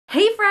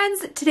Hey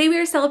friends! Today we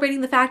are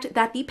celebrating the fact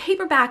that the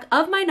paperback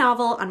of my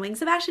novel On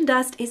Wings of Ash and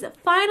Dust is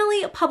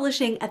finally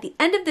publishing at the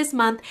end of this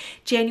month,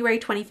 January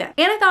 25th.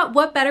 And I thought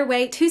what better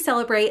way to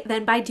celebrate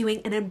than by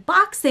doing an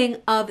unboxing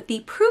of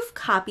the proof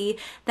copy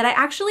that I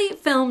actually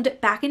filmed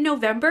back in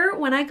November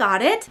when I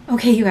got it.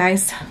 Okay, you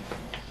guys.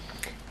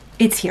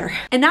 It's here.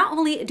 And not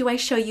only do I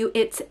show you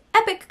its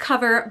epic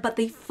cover, but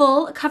the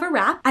full cover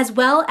wrap, as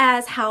well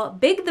as how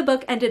big the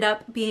book ended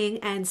up being,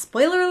 and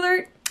spoiler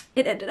alert,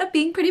 it ended up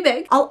being pretty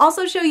big. I'll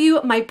also show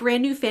you my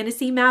brand new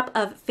fantasy map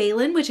of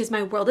Phelan, which is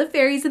my world of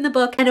fairies in the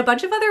book, and a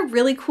bunch of other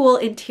really cool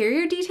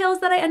interior details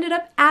that I ended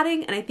up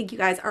adding, and I think you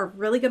guys are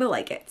really gonna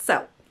like it.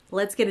 So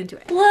let's get into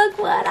it. Look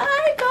what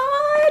I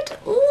got!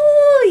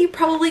 Ooh, you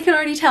probably can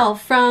already tell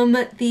from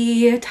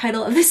the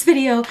title of this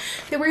video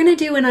that we're gonna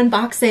do an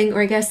unboxing,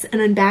 or I guess an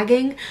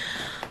unbagging,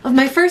 of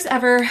my first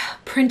ever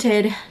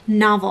printed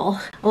novel.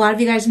 A lot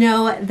of you guys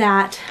know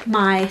that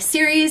my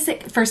series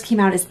first came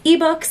out as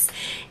ebooks,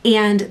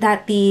 and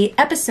that the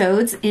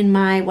episodes in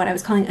my, what I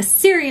was calling a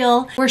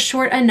serial, were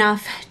short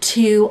enough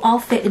to all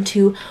fit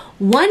into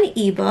one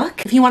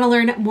ebook. If you want to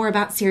learn more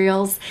about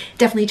serials,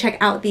 definitely check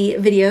out the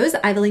videos.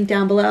 I have a link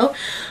down below.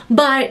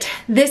 But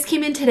this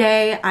came in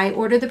today. I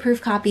ordered the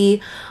proof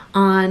copy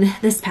on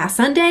this past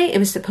Sunday. It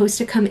was supposed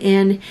to come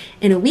in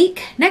a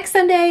week, next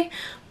Sunday,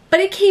 but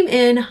it came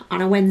in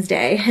on a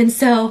Wednesday. And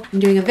so I'm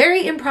doing a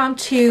very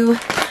impromptu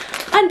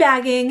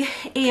unbagging,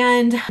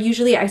 and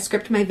usually I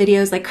script my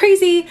videos like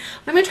crazy.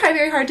 I'm gonna try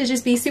very hard to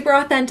just be super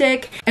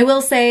authentic. I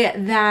will say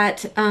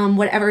that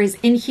whatever is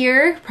in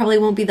here probably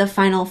won't be the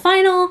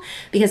final,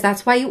 because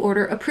that's why you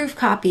order a proof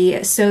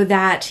copy, so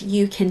that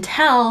you can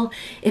tell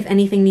if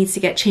anything needs to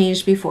get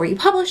changed before you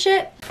publish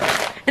it.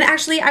 And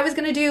actually, I was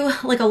gonna do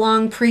like a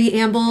long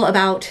preamble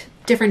about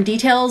different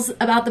details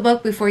about the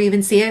book before you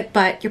even see it,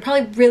 but you're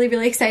probably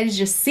really excited to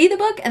just see the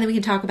book, and then we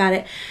can talk about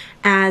it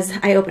as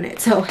I open it.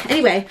 So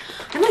anyway,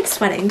 I'm like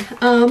sweating.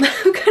 I'm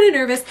kind of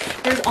nervous.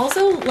 There's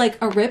also like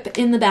a rip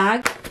in the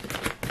bag.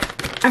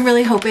 I'm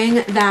really hoping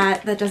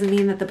that that doesn't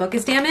mean that the book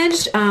is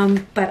damaged,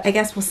 but I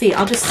guess we'll see.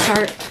 I'll just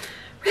start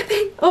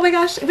ripping. Oh my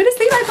gosh, I'm gonna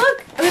see my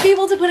book. I'm gonna be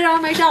able to put it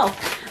on my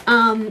shelf.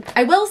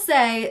 I will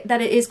say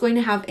that it is going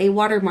to have a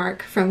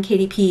watermark from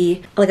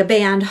KDP, like a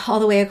band all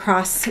the way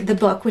across the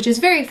book, which is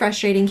very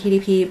frustrating,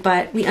 KDP,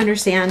 but we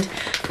understand.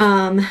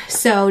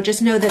 So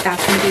just know that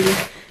that's gonna be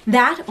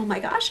that. Oh my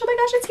gosh,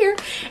 it's here.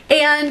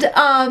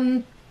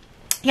 And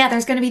yeah,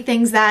 there's gonna be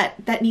things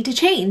that need to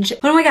change.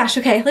 Oh my gosh,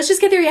 okay, let's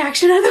just get the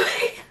reaction out of the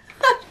way.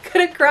 I'm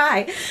gonna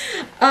cry.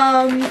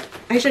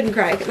 I shouldn't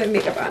cry because I have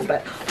makeup on,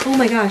 but oh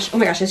my gosh,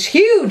 it's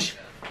huge.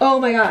 Oh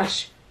my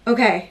gosh.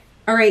 Okay,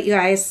 all right, you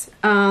guys.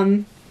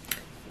 I'm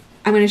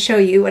gonna show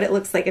you what it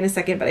looks like in a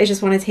second, but I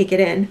just want to take it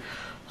in.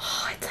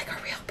 Oh, it's like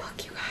a real book,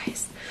 you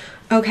guys.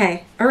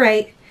 Okay, all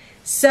right.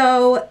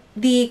 So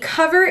the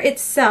cover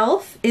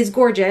itself is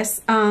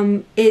gorgeous.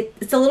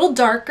 It's a little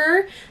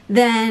darker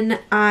than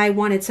I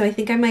wanted, so I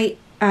think I might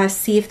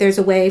see if there's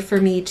a way for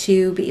me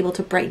to be able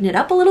to brighten it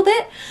up a little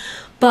bit.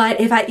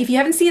 But if you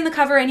haven't seen the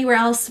cover anywhere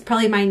else,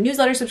 probably my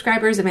newsletter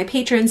subscribers and my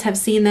patrons have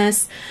seen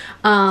this,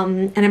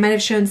 and I might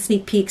have shown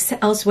sneak peeks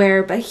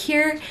elsewhere, but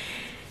here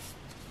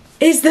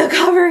is the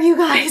cover, you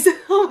guys.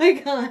 Oh my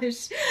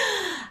gosh.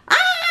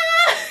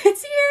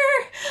 It's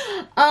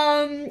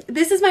here!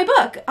 This is my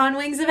book, On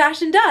Wings of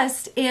Ash and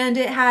Dust, and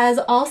it has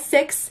all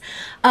 6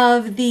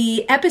 of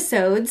the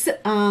episodes.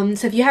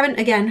 So if you haven't,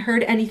 again,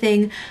 heard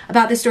anything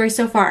about this story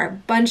so far, a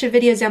bunch of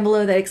videos down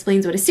below that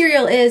explains what a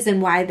serial is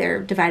and why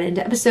they're divided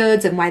into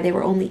episodes and why they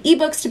were only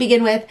ebooks to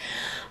begin with.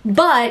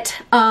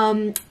 But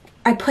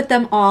I put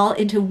them all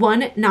into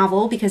one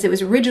novel because it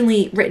was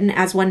originally written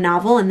as one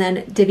novel and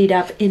then divvied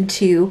up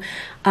into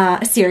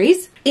a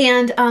series.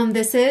 And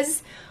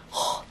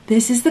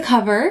this is the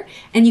cover,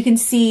 and you can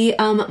see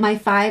my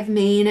 5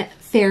 main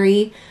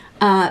fairy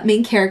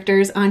main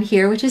characters on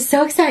here, which is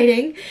so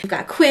exciting. We've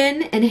got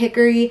Quinn and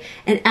Hickory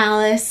and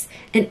Alice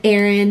and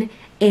Aaron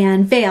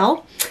and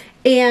Vale.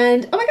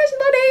 And oh my gosh,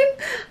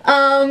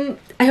 no name!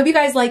 I hope you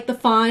guys like the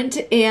font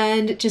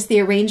and just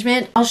the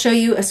arrangement. I'll show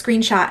you a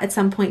screenshot at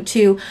some point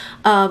too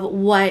of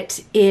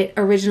what it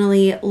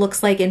originally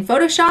looks like in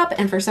Photoshop,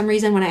 and for some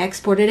reason when I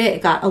exported it,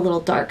 it got a little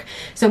dark.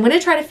 So I'm gonna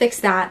try to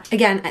fix that.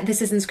 Again,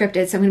 this isn't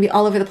scripted, so I'm gonna be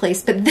all over the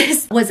place, but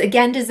this was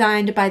again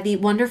designed by the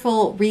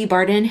wonderful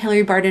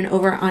Hillary Barden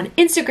over on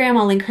Instagram.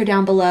 I'll link her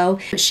down below.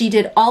 She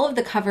did all of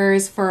the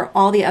covers for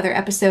all the other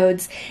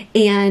episodes,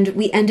 and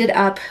we ended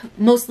up,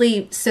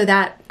 mostly so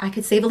that I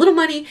could save a little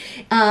money,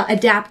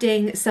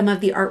 adapting some of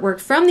the artwork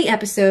from the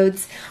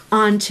episodes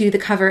onto the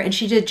cover, and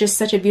she did just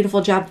such a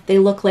beautiful job that they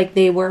look like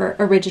they were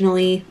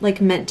originally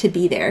like meant to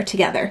be there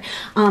together.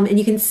 And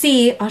you can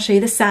see, I'll show you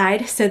the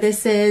side. So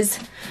this is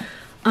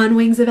on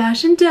Wings of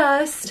Ash and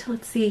Dust.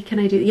 Let's see, can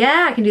I do,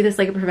 yeah, I can do this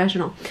like a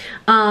professional.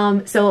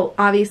 So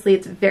obviously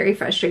it's very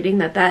frustrating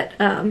that that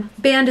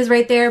band is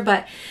right there,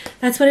 but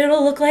that's what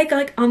it'll look like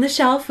on the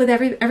shelf with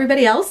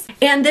everybody else.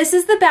 And this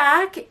is the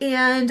back,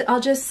 and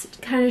I'll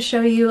just kind of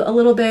show you a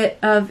little bit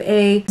of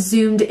a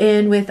zoomed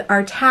in with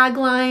our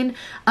tagline.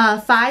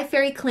 5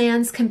 fairy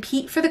clans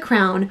compete for the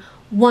crown.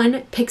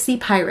 1 pixie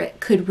pirate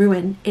could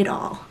ruin it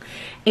all.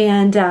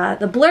 And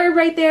the blurb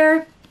right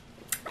there.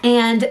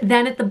 And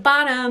then at the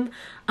bottom,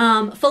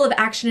 full of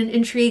action and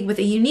intrigue with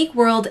a unique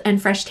world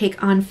and fresh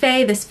take on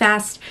Fae, this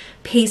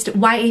fast-paced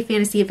YA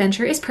fantasy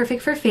adventure is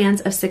perfect for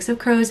fans of Six of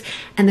Crows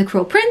and The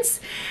Cruel Prince.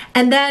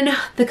 And then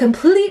the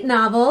complete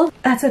novel,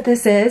 that's what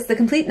this is, the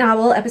complete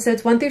novel,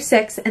 episodes 1 through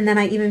 6, and then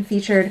I even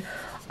featured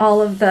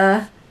all of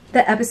the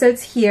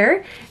episodes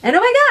here. And oh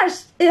my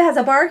gosh, it has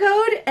a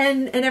barcode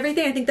and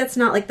everything. I think that's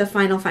not like the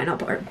final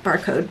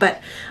barcode,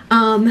 but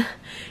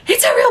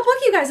it's a real book,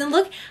 you guys, and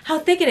look how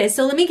thick it is.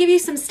 So let me give you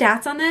some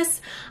stats on this.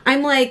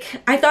 I'm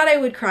like, I thought I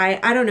would cry.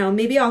 I don't know,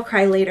 maybe I'll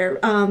cry later,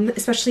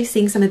 especially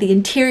seeing some of the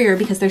interior,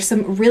 because there's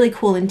some really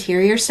cool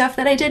interior stuff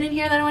that I did in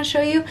here that I want to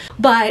show you.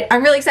 But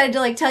I'm really excited to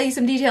like tell you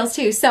some details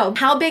too. So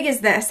how big is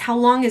this? How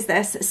long is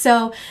this?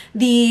 So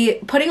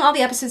putting all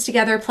the episodes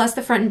together plus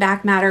the front and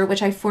back matter,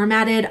 which I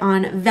formatted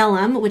on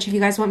Vellum, which if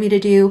you guys want me to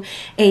do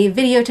a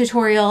video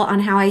tutorial on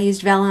how I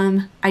used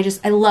Vellum,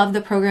 I love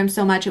the program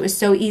so much. It was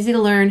so easy to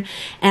learn,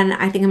 and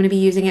I think I'm going to be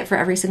using it for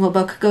every single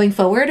book going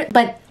forward.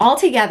 But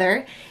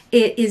altogether,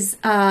 it is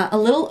a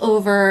little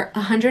over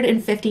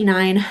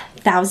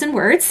 159,000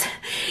 words,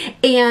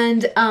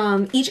 and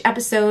each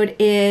episode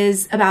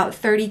is about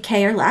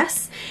 30K or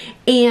less,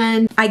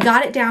 and I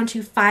got it down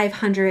to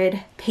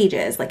 500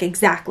 pages, like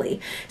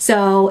exactly.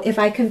 So if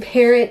I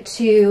compare it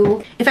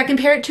to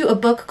a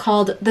book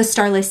called The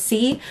Starless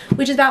Sea,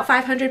 which is about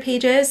 500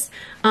 pages,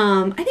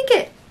 I think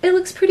it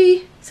looks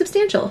pretty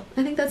substantial.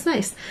 I think that's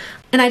nice.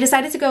 And I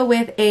decided to go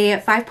with a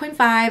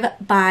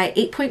 5.5 by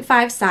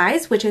 8.5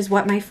 size, which is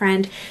what my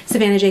friend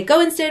Savannah J.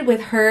 Goins did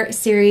with her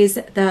series,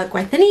 The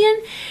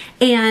Gwythinian.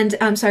 And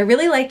so I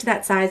really liked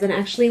that size. And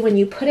actually when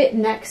you put it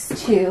next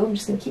to, I'm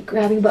just gonna keep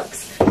grabbing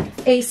books,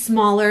 a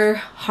smaller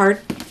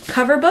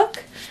hardcover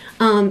book,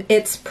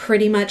 it's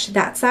pretty much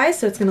that size.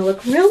 So it's gonna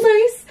look real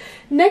nice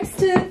next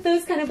to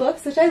those kind of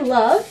books, which I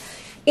love.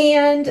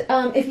 And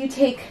if you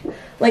take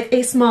like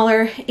a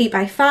smaller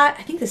 8x5,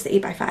 I think this is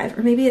 8x5,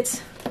 or maybe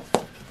it's,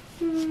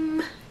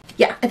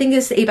 yeah, I think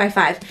this is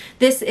 8x5.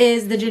 This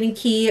is the Ginny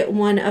Key,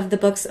 one of the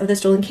books of the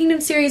Stolen Kingdom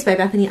series by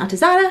Bethany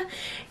Altazada,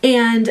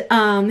 and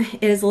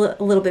it is a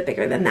little bit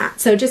bigger than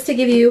that. So just to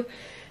give you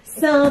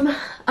some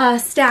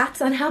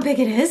stats on how big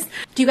it is.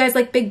 Do you guys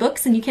like big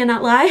books and you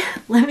cannot lie?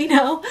 Let me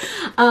know.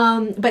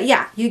 But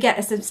yeah, you get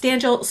a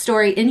substantial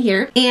story in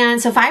here.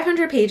 And so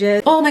 500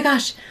 pages. Oh my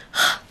gosh.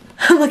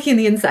 I'm looking at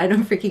the inside,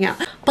 I'm freaking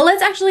out. But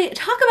let's actually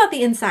talk about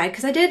the inside,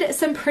 because I did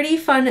some pretty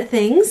fun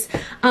things,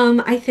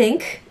 I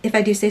think, if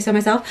I do say so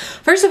myself.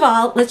 First of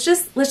all, let's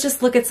just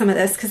look at some of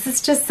this, because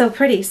it's just so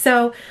pretty.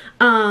 So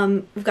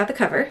we've got the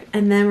cover,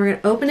 and then we're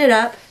gonna open it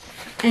up,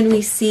 and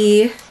we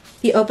see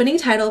the opening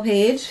title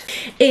page.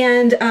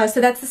 And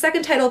so that's the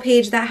second title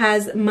page that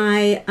has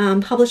my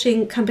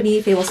publishing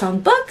company, Fable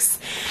Song Books.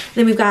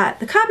 Then we've got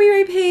the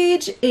copyright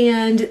page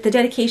and the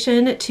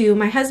dedication to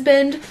my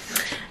husband.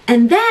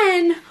 And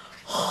then,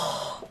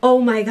 oh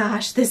my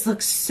gosh, this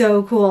looks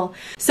so cool.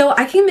 So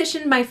I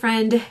commissioned my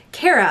friend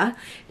Kara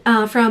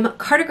from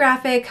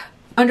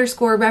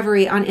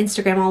cartographic_reverie on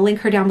Instagram. I'll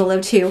link her down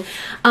below too,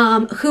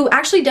 who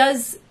actually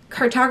does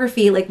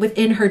cartography like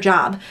within her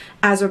job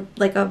as a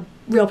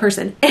real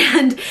person.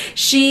 And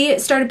she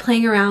started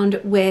playing around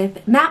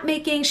with map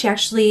making. She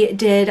actually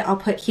did, I'll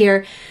put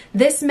here,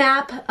 this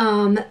map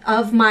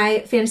of my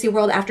fantasy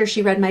world after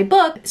she read my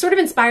book, sort of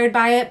inspired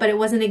by it, but it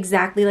wasn't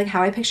exactly like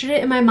how I pictured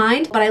it in my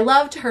mind. But I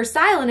loved her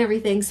style and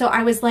everything. So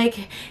I was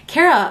like,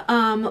 Kara,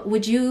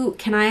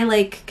 can I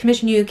like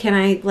commission you? Can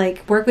I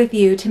like work with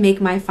you to make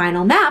my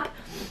final map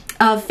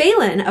of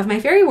Phelan, of my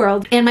fairy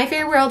world? And my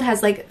fairy world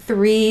has like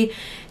 3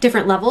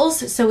 different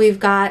levels. So we've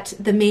got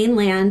the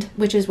mainland,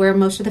 which is where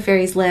most of the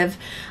fairies live,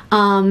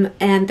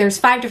 and there's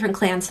 5 different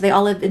clans, so they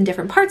all live in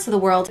different parts of the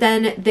world.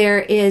 Then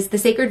there is the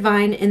sacred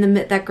vine in the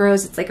that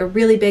grows. It's like a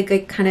really big,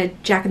 like kind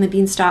of Jack and the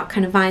Beanstalk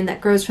kind of vine that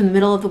grows from the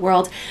middle of the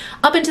world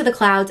up into the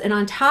clouds. And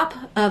on top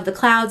of the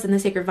clouds and the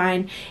sacred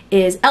vine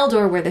is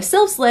Eldor, where the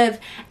sylphs live.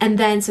 And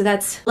then so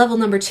that's level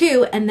number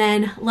 2, and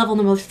then level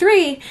number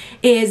 3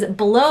 is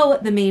below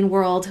the main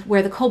world,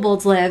 where the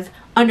kobolds live,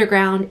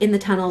 underground in the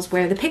tunnels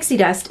where the pixie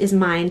dust is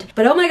mined.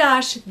 But oh my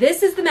gosh,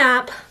 this is the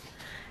map,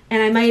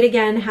 and I might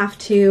again have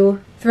to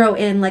throw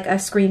in like a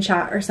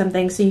screenshot or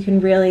something so you can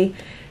really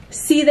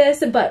see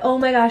this. But oh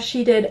my gosh,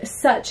 she did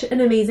such an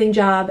amazing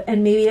job,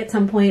 and maybe at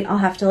some point I'll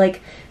have to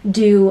like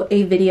do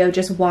a video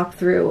just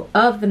walkthrough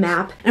of the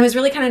map. And I was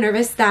really kind of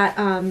nervous that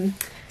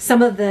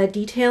some of the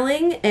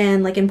detailing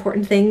and like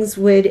important things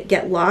would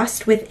get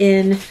lost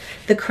within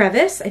the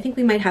crevice. I think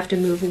we might have to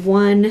move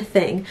one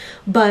thing,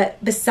 but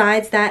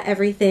besides that,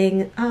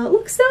 everything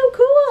looks so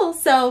cool.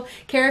 So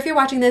Kara, if you're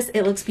watching this,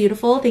 it looks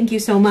beautiful. Thank you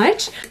so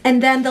much.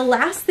 And then the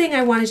last thing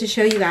I wanted to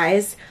show you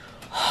guys,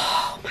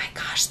 oh my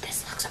gosh,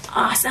 this looks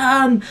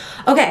awesome.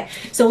 Okay,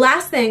 so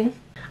last thing,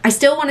 I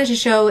still wanted to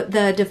show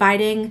the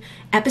dividing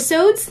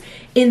episodes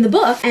in the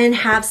book and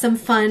have some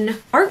fun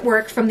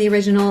artwork from the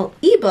original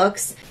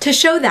ebooks to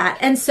show that.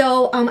 And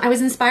so I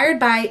was inspired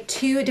by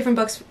two different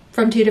books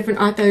from two different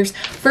authors.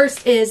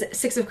 First is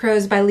Six of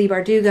Crows by Leigh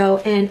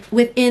Bardugo, and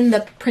within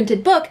the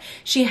printed book,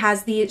 she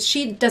has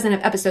she doesn't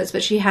have episodes,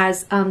 but she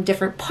has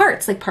different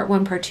parts, like part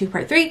 1, part 2,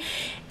 part 3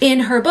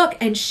 in her book,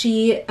 and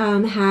she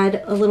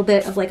had a little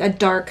bit of like a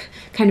dark,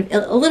 kind of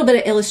a little bit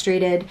of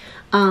illustrated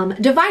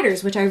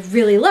dividers, which I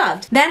really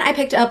loved. Then I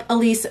picked up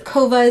Elise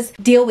Kova's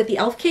Deal with the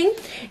Elf King,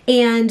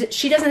 and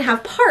she doesn't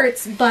have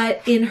parts,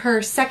 but in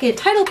her second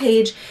title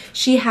page,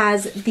 she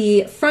has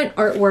the front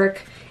artwork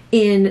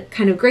in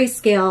kind of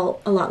grayscale,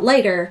 a lot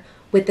lighter,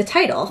 with the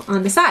title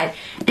on the side.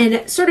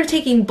 And sort of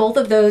taking both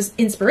of those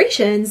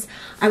inspirations,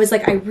 I was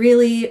like, I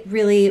really,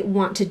 really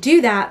want to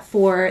do that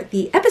for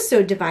the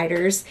episode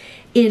dividers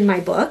in my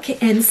book.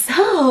 And so,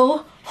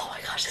 oh my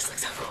gosh, this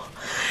looks so cool.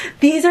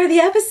 These are the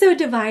episode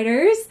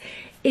dividers,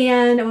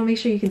 and I want to make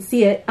sure you can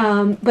see it.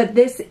 But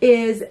this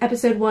is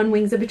episode 1,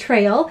 Wings of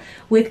Betrayal,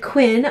 with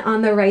Quinn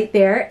on the right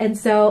there. And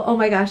so, oh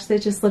my gosh,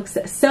 that just looks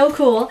so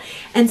cool.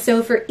 And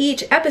so for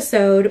each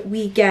episode,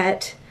 we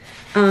get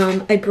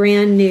a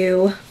brand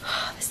new,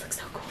 oh, this looks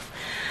so cool,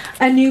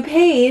 a new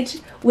page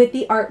with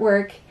the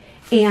artwork.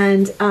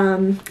 And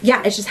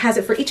yeah, it just has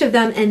it for each of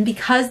them. And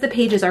because the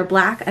pages are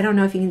black, I don't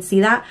know if you can see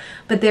that,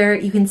 but there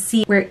you can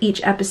see where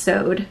each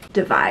episode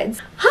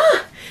divides.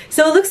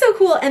 So it looks so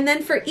cool. And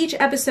then for each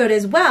episode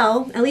as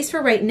well, at least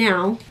for right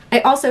now, I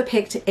also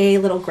picked a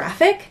little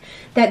graphic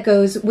that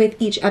goes with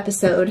each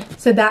episode.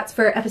 So that's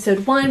for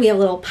episode 1. We have a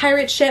little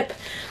pirate ship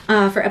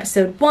for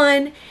episode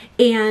 1.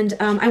 And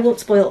I won't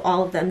spoil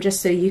all of them just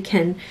so you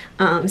can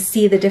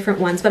see the different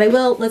ones, but I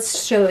will.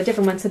 Let's show a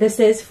different one. So this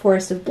is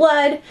Forest of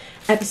Blood,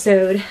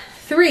 episode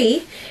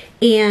 3.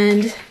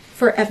 And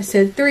for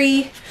episode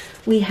 3,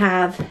 we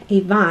have a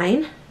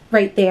vine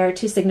right there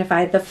to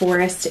signify the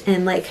forest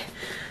and like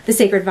the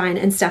sacred vine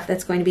and stuff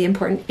that's going to be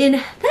important in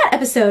that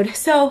episode.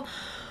 So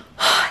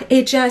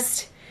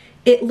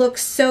it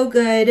looks so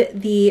good.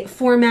 The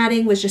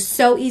formatting was just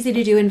so easy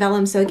to do in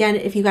vellum. So again,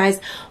 if you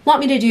guys want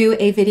me to do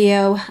a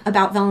video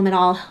about vellum at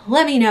all,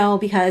 let me know,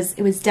 because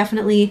it was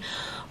definitely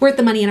worth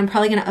the money, and I'm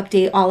probably going to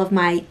update all of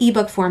my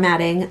ebook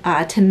formatting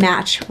to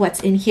match what's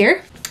in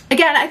here.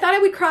 Again, I thought I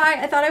would cry.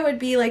 I thought I would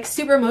be like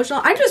super emotional.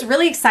 I'm just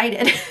really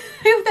excited.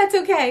 I hope that's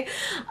okay.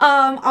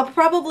 I'll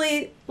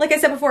probably, like I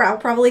said before, I'll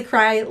probably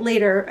cry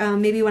later,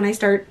 maybe when I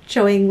start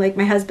showing like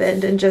my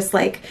husband and just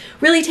like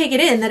really take it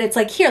in that it's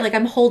like here, like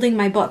I'm holding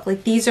my book,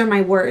 like these are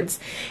my words.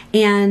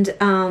 And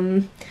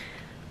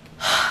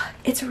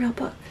it's a real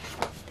book.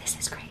 This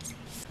is crazy.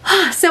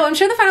 So I'm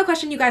sure the final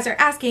question you guys are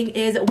asking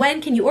is,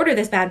 when can you order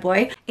this bad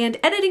boy? And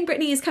Editing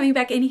Brittany is coming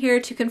back in here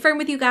to confirm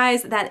with you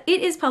guys that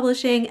it is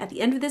publishing at the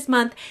end of this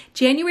month,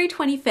 January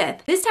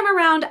 25th. This time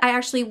around, I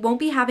actually won't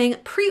be having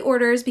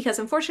pre-orders because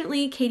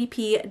unfortunately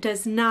KDP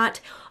does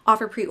not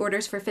offer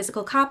pre-orders for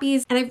physical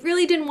copies, and I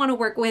really didn't want to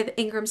work with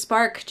Ingram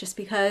Spark just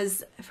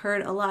because I've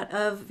heard a lot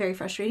of very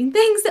frustrating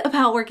things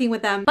about working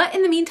with them. But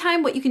in the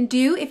meantime, what you can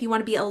do if you want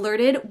to be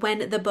alerted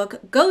when the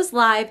book goes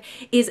live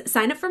is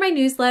sign up for my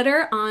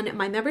newsletter on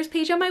my members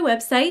page on my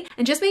website,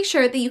 and just make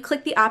sure that you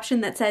click the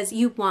option that says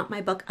you want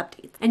my book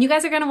updates. And you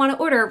guys are going to want to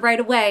order right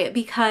away,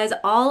 because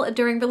all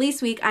during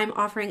release week I'm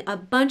offering a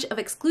bunch of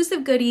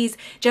exclusive goodies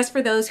just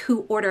for those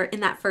who order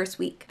in that first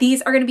week.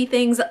 These are going to be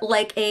things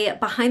like a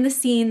behind the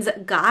scenes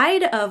guide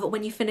of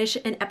when you finish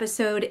an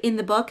episode in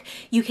the book.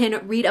 You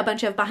can read a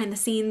bunch of behind the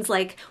scenes,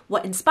 like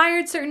what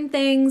inspired certain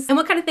things and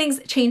what kind of things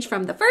changed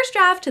from the first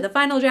draft to the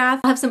final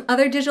draft. I'll have some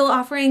other digital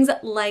offerings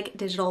like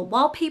digital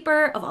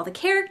wallpaper of all the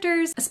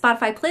characters, a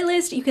Spotify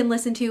playlist you can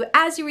listen to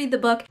as you read the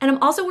book, and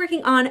I'm also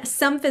working on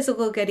some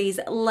physical goodies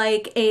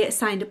like a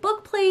signed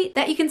book plate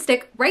that you can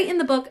stick right in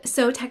the book,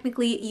 so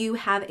technically you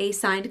have a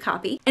signed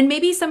copy, and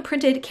maybe some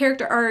printed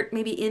character art,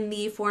 maybe in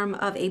the form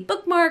of a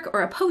bookmark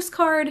or a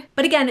postcard.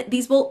 But again,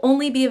 these will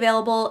only be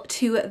available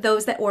to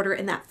those that order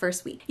in that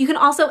first week. You can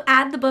also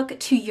add the book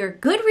to your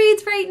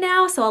GOODREADS right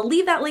now, so I'll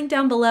leave that link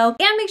down below,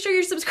 and make sure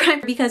you're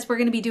subscribed because we're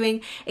going to be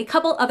doing a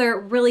couple other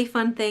really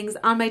fun things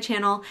on my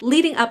channel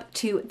leading up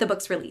to the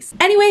book's release.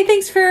 Anyway,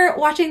 thanks for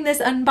watching this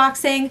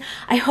unboxing.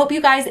 I hope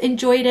you guys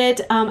enjoyed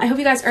it. I hope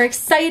you guys are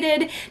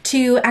excited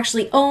to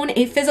actually own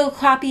a physical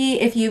copy.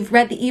 If you've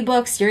read the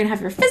ebooks, you're gonna have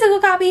your physical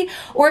copy,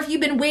 or if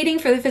you've been waiting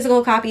for the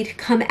physical copy to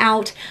come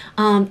out,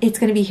 it's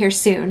gonna be here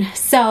soon.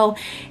 So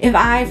if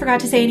I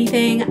forgot to say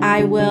anything,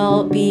 I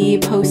will be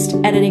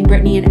post-editing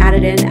Brittany and add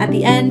it in at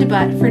the end,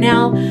 but for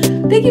now,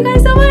 thank you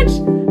guys so much.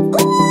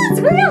 Ooh,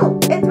 it's real!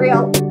 It's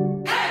real.